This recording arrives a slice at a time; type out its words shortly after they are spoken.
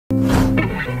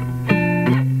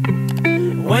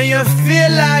When you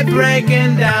feel like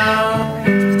breaking down,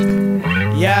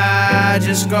 yeah,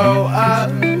 just go up.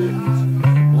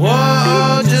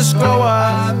 Whoa, just go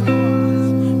up.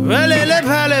 Really,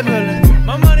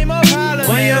 my money, more power.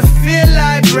 When you feel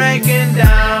like breaking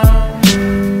down,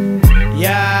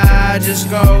 yeah, just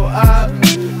go up.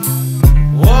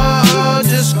 Whoa,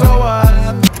 just go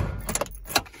up.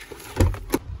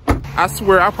 I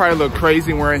swear I probably look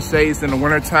crazy wearing shades in the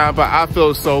wintertime, but I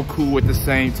feel so cool at the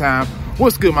same time.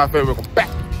 What's good, my favorite? Welcome back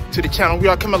to the channel. We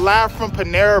are coming live from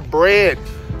Panera Bread.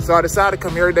 So I decided to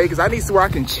come here today because I need somewhere I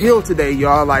can chill today,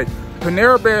 y'all. Like,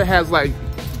 Panera Bread has like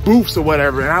booths or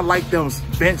whatever, and I like those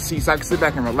bench seats so I can sit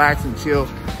back and relax and chill.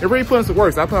 It really puts into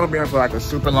work. So I plan on being here for like a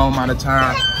super long amount of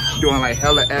time, doing like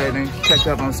hella editing, catch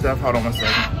up on stuff. Hold on one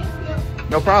second.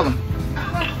 No problem.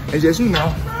 And just, you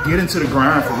know, get into the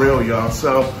grind for real, y'all.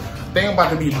 So I think I'm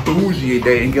about to be bougie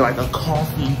today and get like a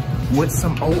coffee with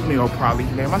some oatmeal probably.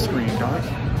 Man, my screen dark.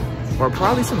 Or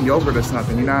probably some yogurt or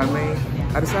something, you know what I mean?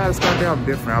 I decided to start down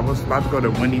different. I was about to go to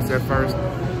Wendy's at first,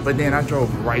 but then I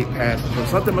drove right past it. So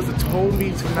something must have told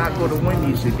me to not go to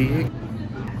Wendy's, you dig?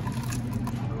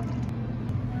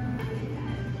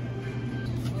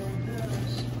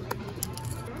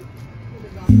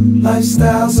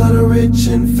 Lifestyles of the rich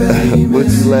and famous. What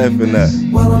you laughing at?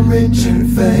 Well, I'm rich and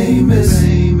famous.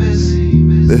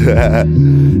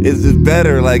 It's just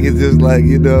better, like, it's just like,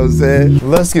 you know what I'm saying?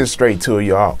 Let's get straight to it,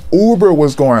 y'all. Uber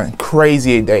was going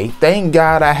crazy today. Thank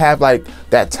God I have like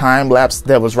that time lapse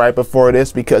that was right before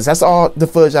this, because that's all the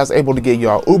footage I was able to get,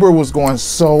 y'all. Uber was going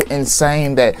so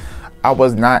insane that I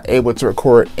was not able to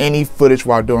record any footage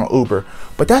while doing Uber.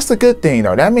 But that's the good thing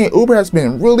though. That means Uber has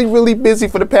been really busy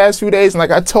for the past few days. And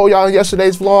like I told y'all in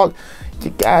yesterday's vlog, you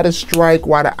gotta strike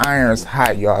while the iron's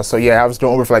hot, y'all. So yeah, I was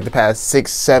doing Uber for like the past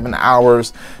 6-7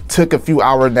 hours, took a few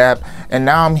hour nap, and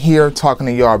now I'm here talking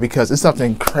to y'all because it's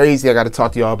something crazy I gotta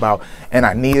talk to y'all about, and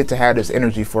I needed to have this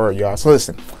energy for y'all. So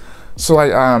listen. So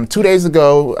like 2 days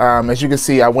ago, as you can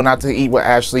see, I went out to eat with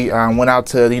Ashley, went out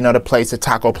to, you know, the place, the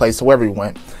taco place, wherever we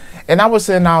went. And I was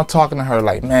sitting down talking to her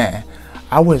like, man,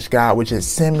 I wish God would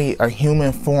just send me a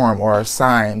human form or a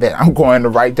sign that I'm going in the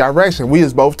right direction. We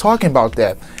was both talking about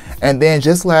that. And then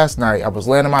just last night, I was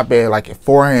laying in my bed like at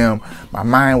 4 a.m. My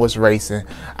mind was racing.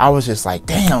 I was just like,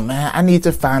 damn, man, I need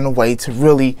to find a way to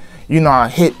really, you know,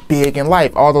 hit big in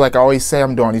life. Although, like I always say,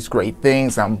 I'm doing these great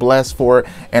things. I'm blessed for it.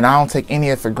 And I don't take any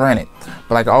of it for granted.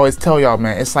 But like I always tell y'all,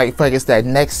 man, it's like it's that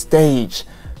next stage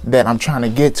that I'm trying to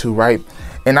get to, right?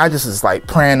 And I just was like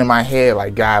praying in my head,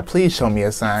 like, God, please show me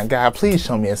a sign. God, please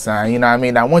show me a sign. You know what I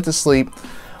mean? I went to sleep.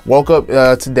 Woke up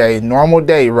today, normal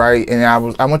day, right? And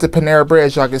I went to Panera Bread,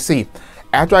 as y'all can see.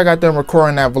 After I got done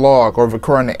recording that vlog or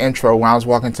recording the intro when I was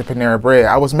walking to Panera Bread,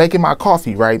 I was making my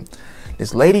coffee, right?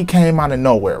 This lady came out of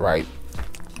nowhere, right?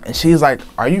 And she's like,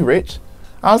 are you rich?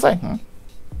 I was like, I'm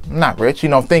not rich. You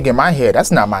know, thinking in my head,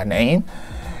 that's not my name.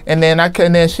 And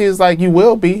then she was like, you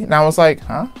will be. And I was like,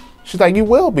 huh? She's like, you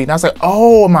will be. And I was like,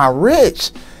 oh, am I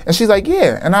rich? And she's like,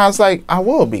 yeah. And I was like, I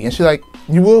will be. And she's like,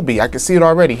 you will be. I can see it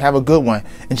already. Have a good one.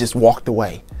 And just walked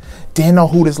away. Didn't know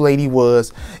who this lady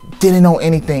was. Didn't know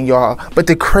anything, y'all. But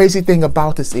the crazy thing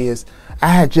about this is I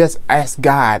had just asked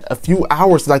God a few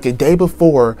hours, like a day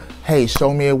before, hey,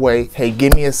 show me a way. Hey,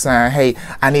 give me a sign. Hey,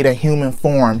 I need a human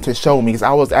form to show me. Because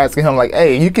I was asking him like,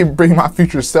 hey, you can bring my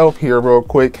future self here real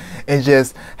quick and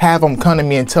just have him come to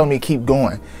me and tell me keep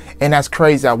going. And that's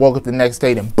crazy. I woke up the next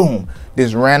day and boom,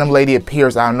 this random lady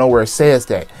appears out of nowhere, says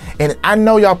that. And I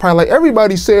know y'all probably like,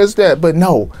 everybody says that, but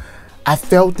no, I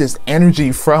felt this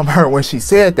energy from her when she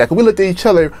said that. We looked at each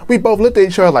other, we both looked at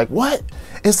each other like, what?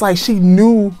 It's like she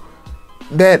knew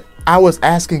that I was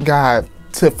asking God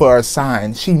for a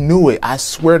sign. She knew it. I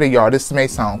swear to y'all, this may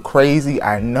sound crazy,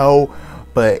 I know,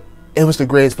 but it was the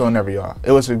greatest feeling ever, y'all.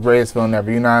 It was the greatest feeling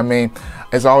ever, you know what I mean?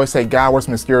 As I always say, God works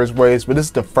mysterious ways, but this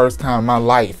is the first time in my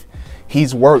life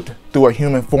He's worked through a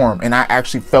human form, and I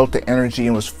actually felt the energy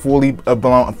and was fully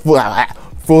aware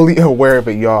of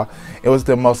it, y'all. It was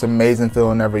the most amazing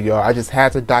feeling ever, y'all. I just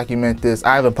had to document this.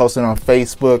 I even posted it on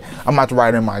Facebook. I'm about to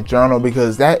write it in my journal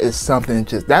because that is something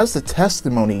that's a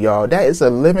testimony, y'all. That is a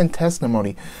living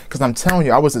testimony. Because I'm telling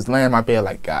you, I was just laying in my bed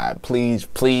like, God, please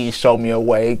show me a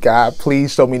way. God,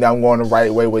 please show me that I'm going the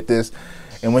right way with this.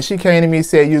 And when she came to me and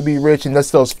said, you'll be rich, and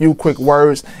just those few quick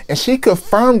words, and she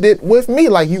confirmed it with me,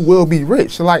 like, you will be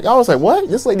rich. Like, I was like, what?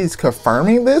 This lady's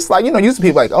confirming this? Like, you know, used to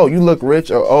people like, oh, you look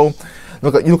rich, or oh, you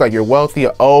look like you're wealthy,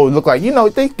 or oh, look like, you know,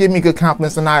 they give me good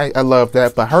compliments, and I love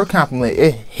that. But her compliment,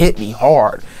 it hit me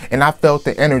hard. And I felt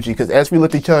the energy, because as we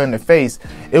looked at each other in the face,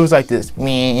 it was like this,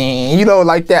 you know,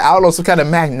 like that, I don't know, some kind of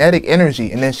magnetic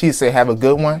energy. And then she said, have a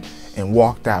good one, and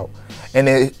walked out. And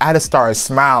then I just started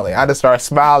smiling. I just started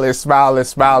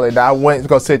smiling. I went to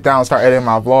go sit down and start editing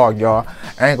my vlog, y'all.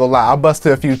 I ain't gonna lie, I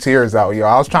busted a few tears out, y'all.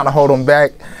 I was trying to hold them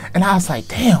back, and I was like,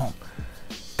 damn,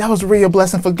 that was really a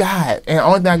blessing for God. And the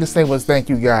only thing I can say was thank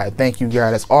you, God. Thank you,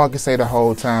 God. That's all I can say the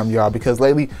whole time, y'all. Because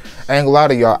lately, I ain't gonna lie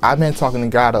to y'all, I've been talking to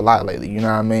God a lot lately, you know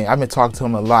what I mean? I've been talking to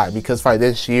him a lot because for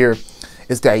this year,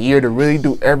 it's that year to really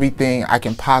do everything I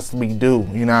can possibly do.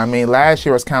 You know what I mean? Last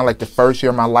year was kind of like the first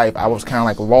year of my life. I was kind of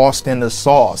like lost in the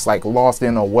sauce, like lost,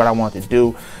 didn't know what I wanted to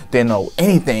do, didn't know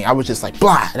anything. I was just like,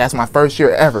 blah, that's my first year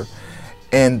ever.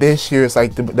 And this year is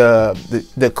like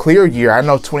the clear year. I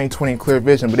know 2020 clear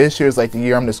vision, but this year is like the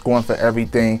year I'm just going for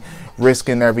everything,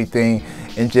 risking everything,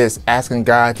 and just asking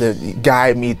God to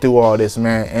guide me through all this,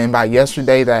 man. And by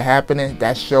yesterday that happening,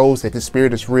 that shows that the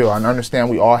spirit is real. I understand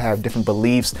we all have different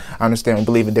beliefs. I understand we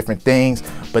believe in different things,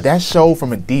 but that showed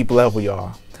from a deep level,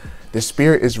 y'all. The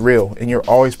spirit is real, and you're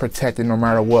always protected no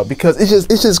matter what, because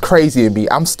it's just crazy in me.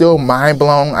 I'm still mind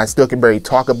blown. I still can barely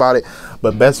talk about it,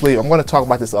 but best believe I'm going to talk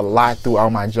about this a lot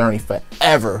throughout my journey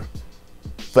forever.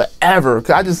 Cause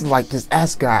I just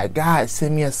ask God,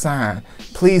 send me a sign.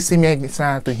 Please send me a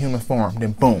sign through human form.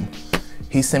 Then boom,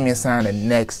 he sent me a sign the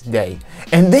next day.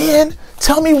 And then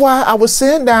tell me why I was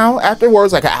sitting down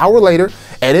afterwards, like an hour later,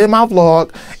 editing my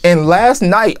vlog. And last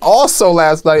night,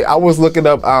 I was looking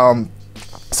up,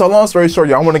 so long story short,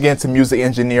 y'all, I want to get into music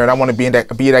engineering. I want to be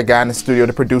that guy in the studio,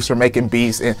 the producer, making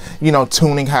beats and, you know,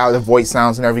 tuning how the voice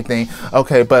sounds and everything.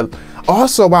 Okay, but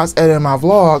also while I was editing my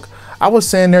vlog, I was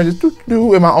sitting there just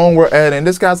in my own word editing.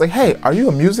 This guy's like, hey, are you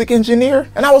a music engineer?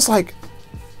 And I was like,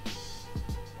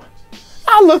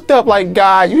 I looked up like,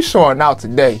 God, you showing out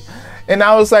today. And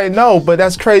I was like, no, but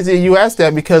that's crazy you asked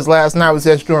that, because last night I was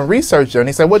just doing research. And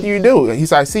he said, what do you do? He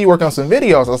said, I see you working on some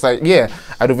videos. I was like, yeah,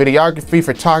 I do videography,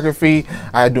 photography,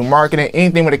 I do marketing,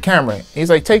 anything with a camera. He's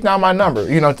like, take down my number,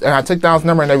 you know, and I took down his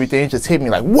number and everything. It just hit me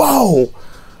like, whoa,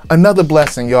 another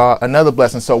blessing, y'all, another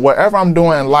blessing. So whatever I'm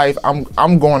doing in life,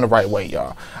 I'm going the right way,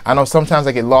 y'all. I know sometimes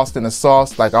I get lost in the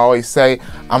sauce. Like I always say,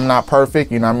 I'm not perfect,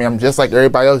 you know what I mean? I'm just like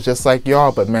everybody else, just like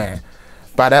y'all, but man,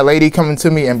 by that lady coming to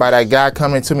me and by that guy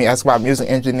coming to me asking about music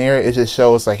engineering, it just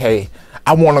shows like, hey,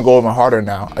 I want to go even harder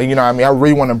now. You know what I mean? I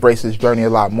really want to embrace this journey a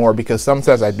lot more, because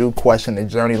sometimes I do question the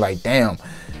journey, like, damn,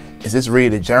 is this really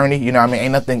the journey? You know what I mean?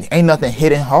 Ain't nothing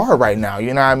hitting hard right now,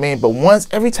 you know what I mean? But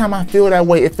every time I feel that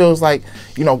way, it feels like,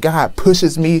 you know, God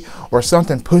pushes me or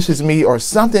something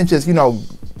just, you know,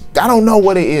 I don't know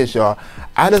what it is, y'all.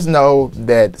 I just know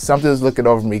that something's looking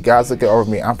over me. God's looking over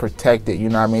me. I'm protected, you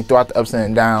know what I mean? Throughout the ups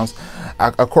and downs.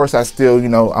 Of course, I still, you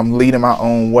know, I'm leading my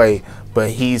own way,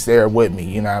 but he's there with me,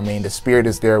 you know what I mean? The spirit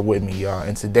is there with me, y'all.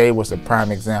 And today was a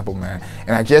prime example, man.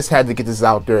 And I just had to get this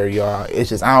out there, y'all. It's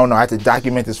just, I don't know, I have to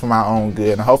document this for my own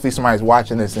good. And hopefully somebody's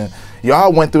watching this and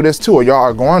y'all went through this too, or y'all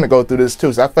are going to go through this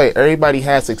too. So I feel like everybody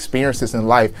has experiences in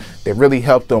life that really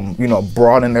help them, you know,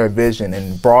 broaden their vision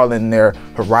and broaden their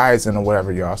horizon or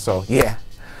whatever, y'all. So yeah,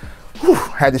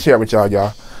 had to share it with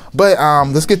y'all. But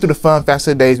let's get through the fun facts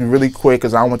of the day really quick,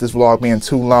 because I don't want this vlog being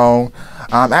too long.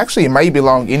 Actually, it might be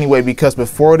long anyway, because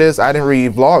before this, I didn't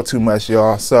really vlog too much,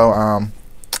 y'all. So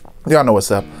y'all know what's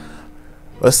up.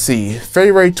 Let's see.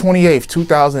 February 28th,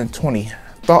 2020.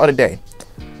 Thought of the day.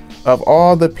 Of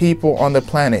all the people on the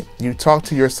planet, you talk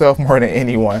to yourself more than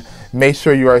anyone. Make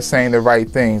sure you are saying the right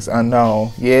things.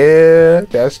 Unknown. Yeah,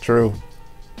 that's true.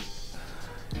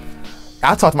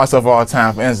 I talk to myself all the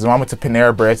time. For instance, when I went to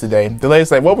Panera Bread today, the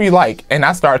lady's like, what would you like? And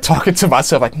I started talking to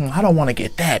myself like, I don't want to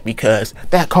get that because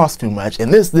that costs too much.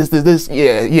 And this,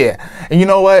 yeah. And you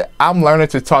know what? I'm learning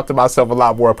to talk to myself a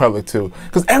lot more in public too.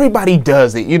 Because everybody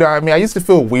does it, you know what I mean? I used to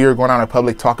feel weird going out in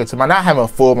public talking to not having a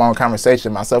full-blown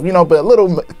conversation with myself, you know, but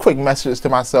little quick messages to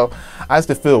myself. I used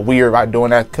to feel weird about doing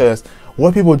that because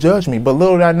what people judge me, but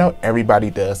little did I know, everybody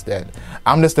does that.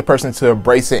 I'm just the person to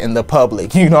embrace it in the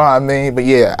public, you know what I mean? But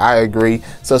yeah, I agree.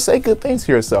 So say good things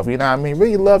to yourself, you know what I mean?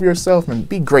 Really love yourself and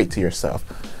be great to yourself.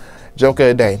 Joke of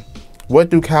the day. What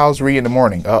do cows read in the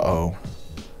morning? Uh-oh.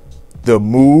 The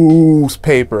moose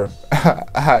paper.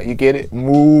 You get it?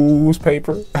 Moose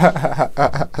paper.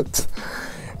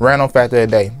 Random fact of the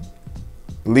day.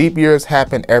 Leap years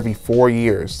happen every 4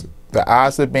 years. The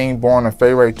odds of being born on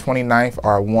February 29th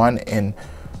are 1 in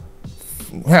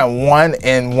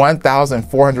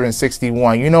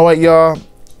 1,461. You know what, y'all?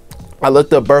 I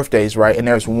looked up birthdays, right? And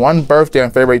there's one birthday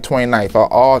on February 29th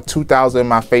for all 2,000 of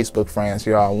my Facebook friends,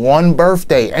 y'all. One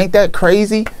birthday. Ain't that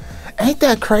crazy? Ain't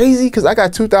that crazy? Because I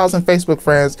got 2,000 Facebook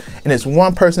friends and it's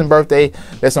one person's birthday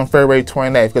that's on February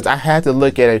 29th. Because I had to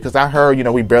look at it because I heard, you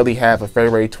know, we barely have a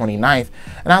February 29th.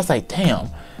 And I was like, damn,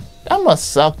 that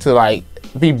must suck to like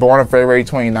be born on February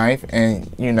 29th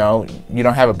and, you know, you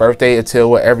don't have a birthday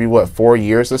until every 4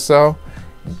 years or so?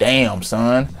 Damn,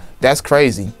 son. That's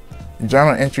crazy.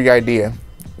 Journal entry idea.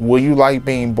 Will you like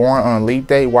being born on a leap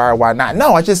day? Why or why not?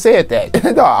 No, I just said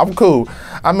that. No, I'm cool.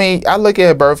 I mean, I look at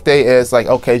a birthday as like,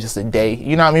 okay, just a day.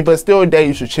 You know what I mean? But still a day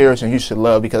you should cherish and you should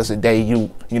love because it's a day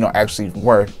you know, actually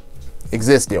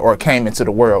existed or came into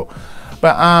the world.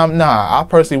 But nah, I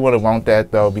personally wouldn't want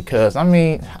that though, because I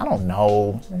mean, I don't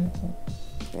know.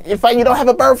 If you don't have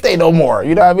a birthday no more,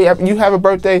 you know what I mean? You have a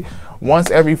birthday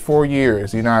once every 4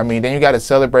 years, you know what I mean? Then you got to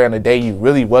celebrate on the day you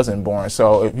really wasn't born.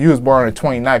 So if you was born on the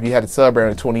 29th, you had to celebrate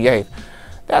on the 28th.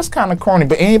 That's kind of corny.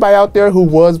 But anybody out there who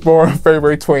was born on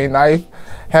February 29th,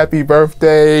 happy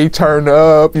birthday, turn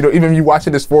up. You know, even if you're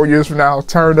watching this 4 years from now,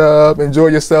 turn up, enjoy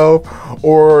yourself.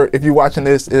 Or if you're watching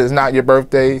this, it's not your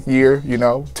birthday year, you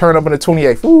know, turn up on the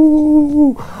 28th.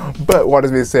 Ooh. But what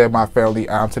has been said, my family,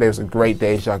 today was a great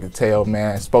day, as y'all can tell,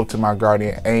 man. Spoke to my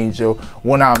guardian angel,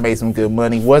 went out and made some good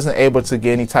money. Wasn't able to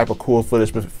get any type of cool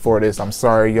footage before this. I'm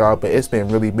sorry, y'all, but it's been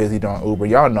really busy doing Uber.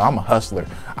 Y'all know I'm a hustler.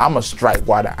 I'm a strike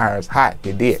while the iron's hot.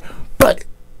 You did. But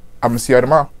I'm going to see y'all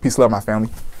tomorrow. Peace, love, my family.